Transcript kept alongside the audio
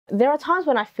there are times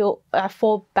when I feel I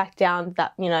fall back down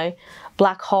that,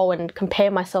 black hole and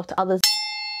compare myself to others.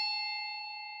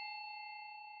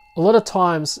 A lot of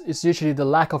times it's usually the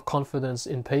lack of confidence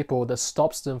in people that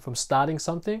stops them from starting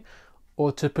something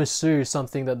or to pursue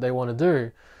something that they want to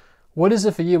do. What is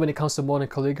it for you when it comes to modern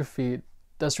calligraphy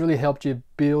that's really helped you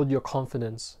build your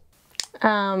confidence?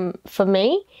 For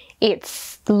me,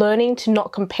 it's learning to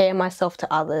not compare myself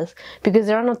to others, because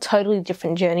they're on a totally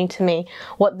different journey to me.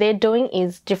 What they're doing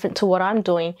is different to what I'm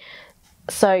doing.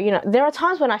 So, there are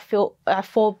times when I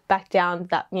fall back down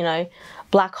that,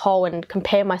 black hole and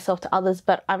compare myself to others,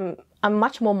 but I'm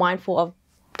much more mindful of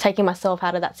taking myself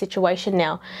out of that situation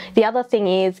now. The other thing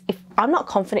is, if I'm not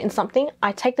confident in something,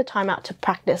 I take the time out to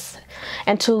practice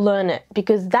and to learn it,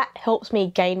 because that helps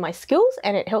me gain my skills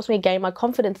and it helps me gain my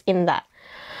confidence in that.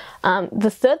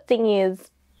 The third thing is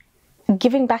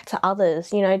giving back to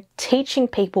others, teaching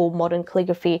people modern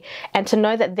calligraphy, and to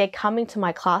know that they're coming to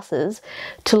my classes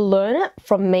to learn it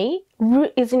from me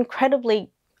is incredibly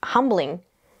humbling,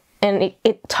 and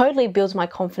it totally builds my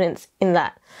confidence in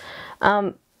that.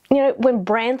 When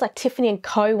brands like Tiffany &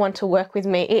 Co want to work with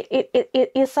me,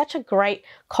 it is such a great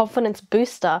confidence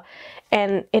booster,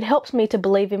 and it helps me to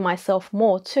believe in myself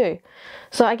more too.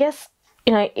 So I guess,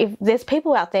 if there's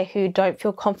people out there who don't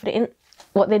feel confident in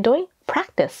what they're doing,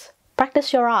 practice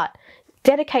your art,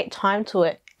 dedicate time to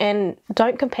it, and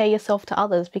don't compare yourself to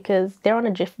others, because they're on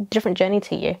a different journey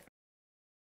to you.